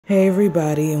Hey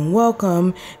everybody, and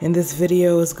welcome. And this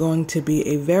video is going to be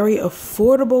a very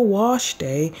affordable wash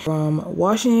day. From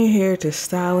washing your hair to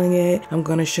styling it, I'm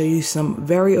going to show you some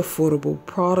very affordable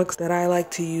products that I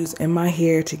like to use in my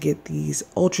hair to get these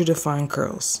ultra defined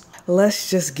curls. Let's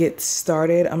just get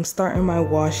started. I'm starting my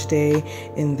wash day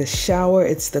in the shower.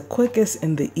 It's the quickest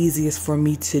and the easiest for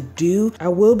me to do. I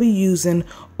will be using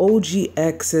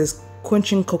OGX's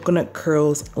Quenching Coconut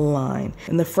Curls line,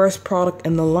 and the first product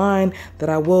in the line that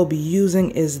I will be using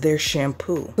is their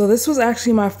shampoo. So this was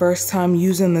actually my first time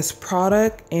using this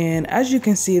product, and as you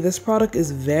can see, this product is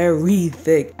very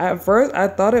thick. At first I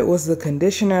thought it was the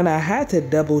conditioner and I had to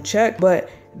double check,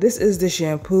 but this is the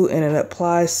shampoo and it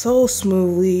applies so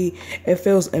smoothly. It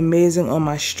feels amazing on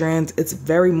my strands. It's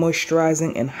very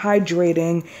moisturizing and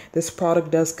hydrating. This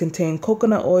product does contain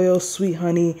coconut oil, sweet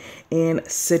honey, and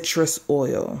citrus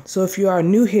oil. So if you are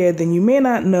new here, then you may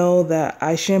not know that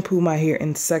I shampoo my hair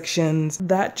in sections.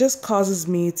 That just causes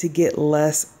me to get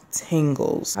less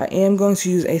tangles. I am going to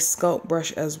use a scalp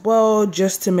brush as well,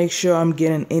 just to make sure I'm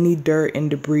getting any dirt and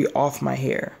debris off my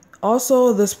hair.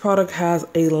 Also, this product has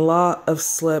a lot of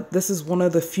slip. This is one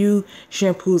of the few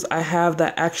shampoos I have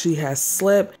that actually has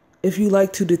slip. If you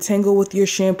like to detangle with your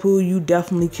shampoo, you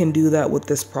definitely can do that with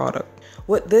this product.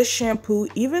 With this shampoo,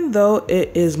 even though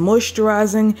it is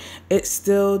moisturizing, it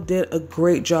still did a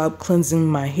great job cleansing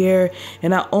my hair,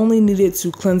 and I only needed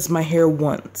to cleanse my hair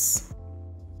once.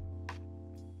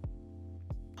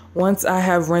 Once I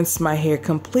have rinsed my hair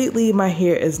completely, my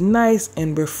hair is nice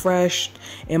and refreshed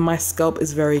and my scalp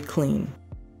is very clean.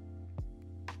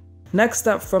 Next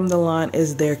up from the line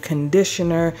is their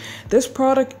conditioner. This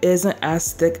product isn't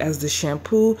as thick as the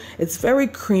shampoo. It's very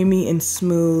creamy and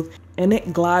smooth, and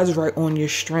it glides right on your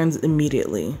strands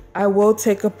immediately. I will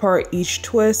take apart each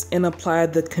twist and apply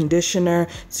the conditioner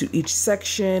to each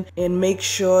section and make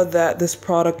sure that this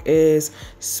product is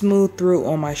smooth through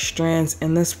on my strands.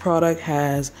 And this product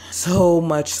has so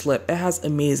much slip. It has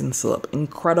amazing slip,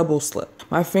 incredible slip.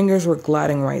 My fingers were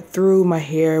gliding right through. My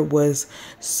hair was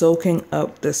soaking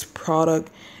up this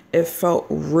product. It felt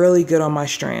really good on my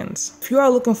strands. If you are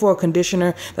looking for a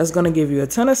conditioner that's going to give you a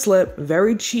ton of slip,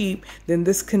 very cheap, then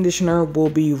this conditioner will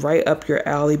be right up your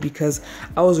alley, because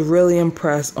I was really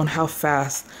impressed on how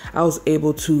fast I was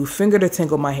able to finger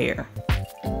detangle my hair.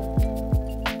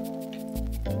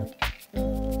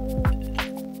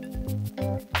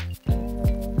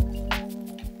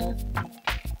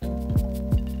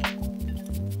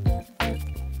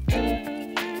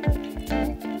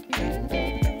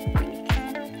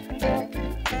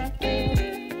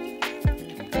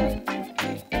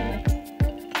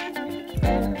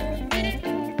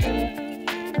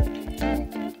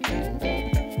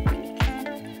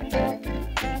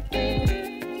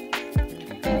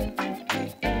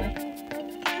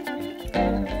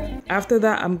 After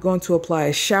that, I'm going to apply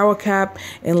a shower cap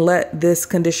and let this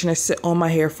conditioner sit on my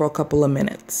hair for a couple of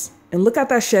minutes. And look at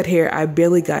that shed hair. I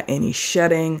barely got any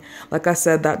shedding. Like I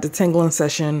said, that detangling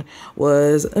session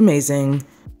was amazing.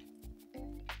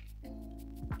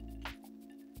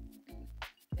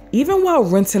 Even while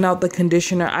rinsing out the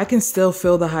conditioner, I can still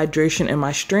feel the hydration in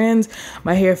my strands.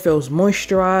 My hair feels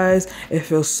moisturized, it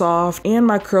feels soft, and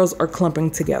my curls are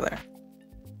clumping together.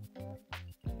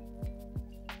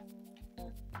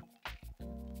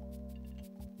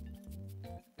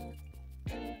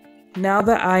 Now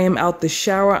that I am out the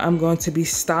shower, I'm going to be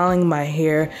styling my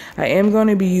hair. I am going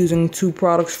to be using two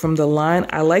products from the line.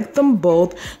 I like them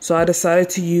both, so I decided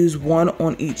to use one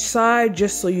on each side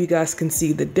just so you guys can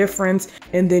see the difference,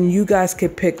 and then you guys can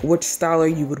pick which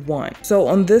styler you would want. So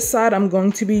on this side, I'm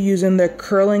going to be using their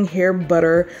curling hair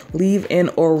butter leave-in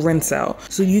or rinse out.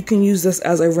 So you can use this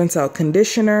as a rinse out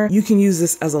conditioner, you can use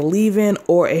this as a leave-in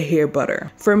or a hair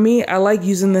butter. For me, I like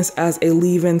using this as a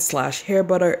leave-in / hair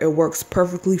butter. It works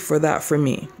perfectly for that for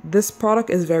me. This product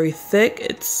is very thick,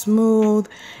 it's smooth,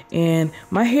 and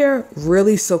my hair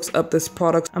really soaks up this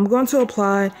product. I'm going to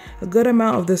apply a good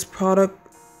amount of this product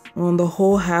on the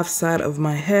whole half side of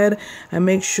my head. I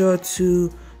make sure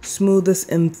to smooth this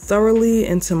in thoroughly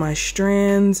into my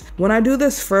strands. When I do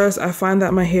this first, I find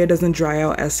that my hair doesn't dry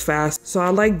out as fast, so I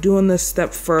like doing this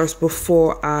step first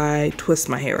before I twist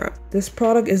my hair up. This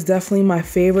product is definitely my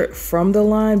favorite from the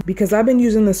line because I've been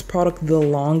using this product the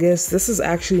longest. This is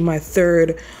actually my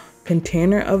third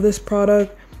container of this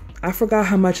product. I forgot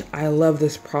how much I love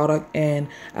this product, and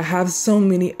I have so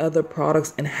many other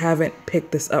products and haven't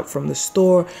picked this up from the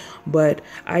store, but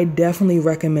I definitely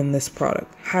recommend this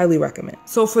product. Highly recommend.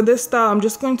 So for this style, I'm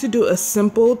just going to do a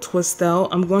simple twist out.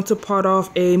 I'm going to part off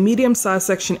a medium size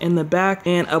section in the back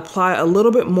and apply a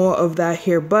little bit more of that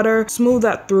hair butter, smooth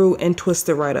that through, and twist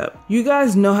it right up. You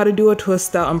guys know how to do a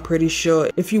twist out, I'm pretty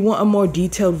sure. If you want a more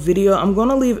detailed video, I'm going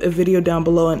to leave a video down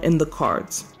below and in the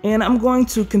cards. And I'm going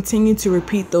to continue to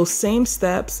repeat those same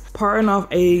steps, parting off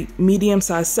a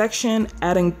medium-sized section,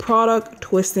 adding product,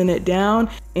 twisting it down,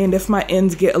 and if my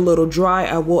ends get a little dry,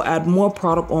 I will add more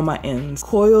product on my ends.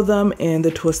 Coil them in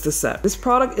the twister set. This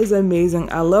product is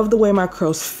amazing. I love the way my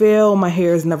curls feel. My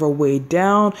hair is never weighed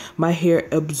down. My hair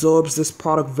absorbs this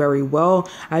product very well.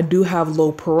 I do have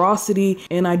low porosity,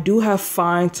 and I do have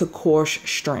fine to coarse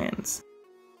strands.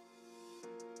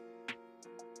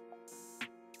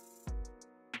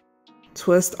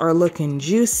 Twists are looking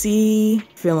juicy,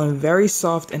 feeling very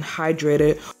soft and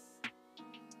hydrated.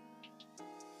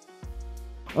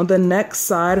 On the next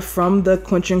side from the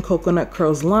Quenching Coconut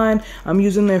Curls line, I'm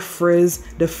using their Frizz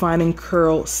Defining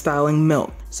Curl Styling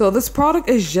Milk. So this product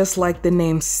is just like the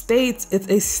name states, it's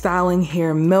a styling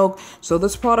hair milk. So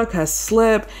this product has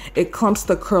slip, it clumps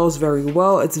the curls very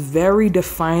well, it's very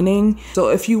defining. So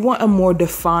if you want a more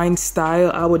defined style,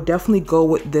 I would definitely go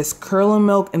with this curling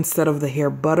milk instead of the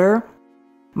hair butter.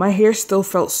 My hair still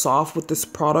felt soft with this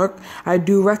product. I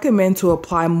do recommend to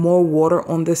apply more water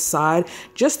on this side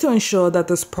just to ensure that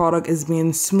this product is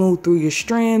being smooth through your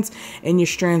strands and your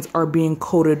strands are being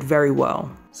coated very well.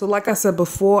 So like I said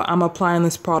before, I'm applying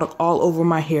this product all over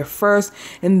my hair first,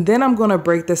 and then I'm going to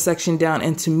break this section down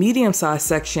into medium-sized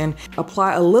section,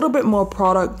 apply a little bit more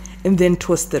product, and then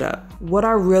twist it up. What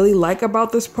I really like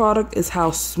about this product is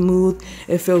how smooth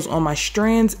it feels on my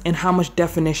strands and how much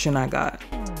definition I got.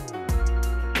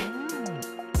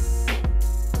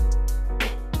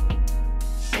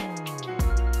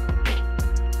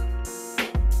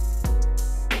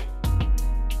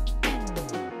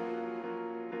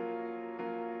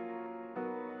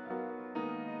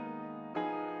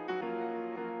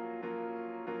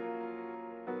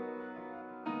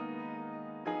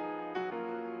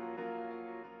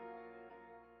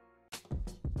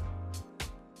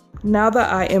 Now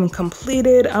that I am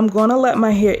completed, I'm going to let my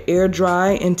hair air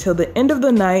dry until the end of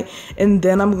the night, and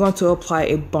then I'm going to apply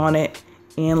a bonnet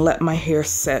and let my hair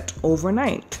set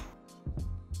overnight.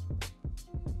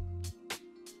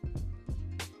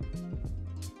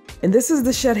 And this is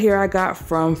the shed hair I got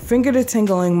from finger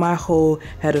detangling my whole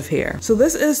head of hair. So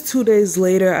this is 2 days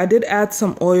later. I did add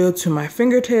some oil to my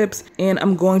fingertips, and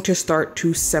I'm going to start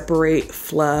to separate,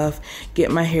 fluff,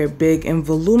 get my hair big and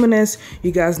voluminous.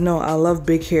 You guys know I love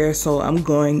big hair, so I'm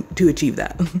going to achieve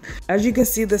that. As you can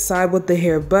see the side with the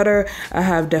hair butter, I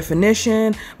have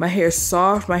definition. My hair is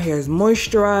soft, my hair is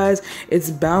moisturized,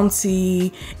 it's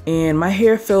bouncy, and my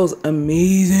hair feels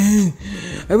amazing.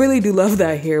 I really do love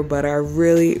that hair butter. I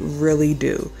really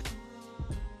do.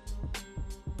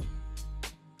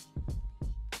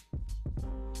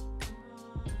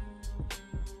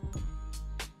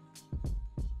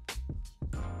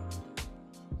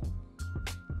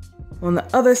 On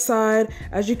the other side,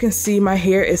 as you can see, my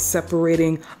hair is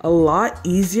separating a lot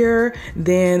easier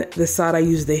than the side I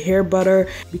use the hair butter,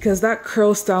 because that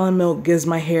curl styling milk gives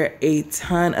my hair a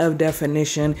ton of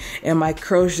definition and my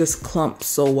curls just clump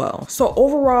so well. So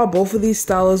overall, both of these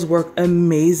styles work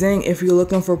amazing if you're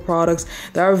looking for products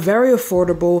that are very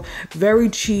affordable,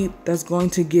 very cheap, that's going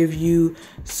to give you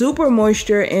super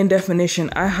moisture and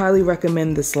definition. I highly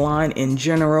recommend this line in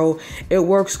general. It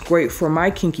works great for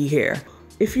my kinky hair.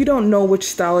 If you don't know which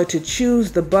styler to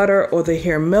choose, the butter or the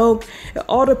hair milk, it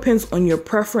all depends on your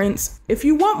preference. If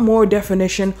you want more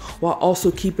definition while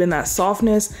also keeping that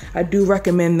softness, I do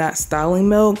recommend that styling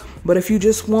milk. But if you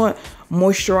just want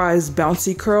moisturized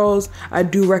bouncy curls, I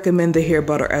do recommend the hair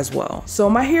butter as well. So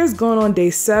my hair is going on day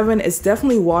 7. It's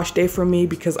definitely wash day for me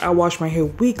because I wash my hair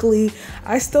weekly.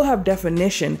 I still have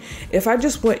definition. If I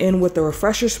just went in with the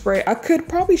refresher spray, I could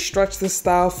probably stretch this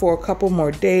style for a couple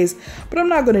more days, but I'm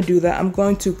not going to do that. I'm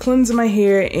going to cleanse my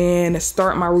hair and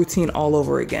start my routine all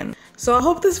over again. So I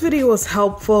hope this video was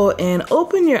helpful and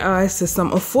open your eyes to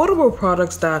some affordable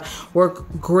products that work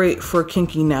great for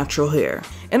kinky natural hair.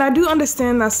 And I do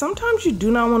understand that sometimes you do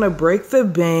not want to break the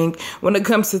bank when it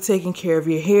comes to taking care of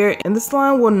your hair, and this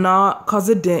line will not cause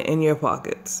a dent in your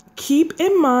pockets. Keep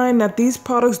in mind that these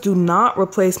products do not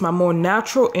replace my more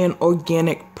natural and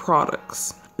organic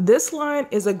products. This line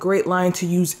is a great line to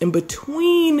use in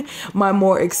between my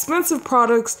more expensive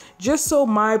products just so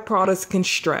my products can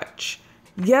stretch.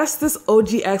 Yes, this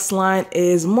OGX line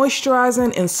is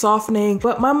moisturizing and softening,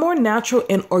 but my more natural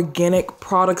and organic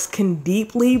products can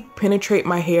deeply penetrate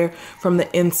my hair from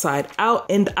the inside out.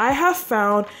 And I have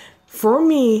found for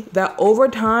me that over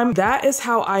time, that is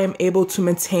how I am able to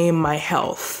maintain my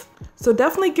health. So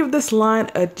definitely give this line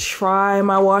a try.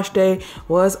 My wash day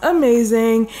was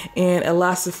amazing and it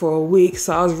lasted for a week.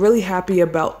 So I was really happy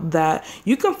about that.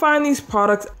 You can find these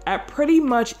products at pretty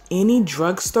much any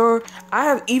drugstore. I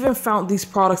have even found these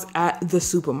products at the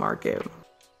supermarket.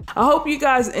 I hope you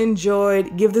guys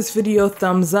enjoyed. Give this video a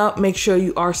thumbs up. Make sure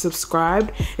you are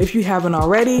subscribed if you haven't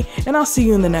already, and I'll see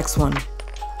you in the next one.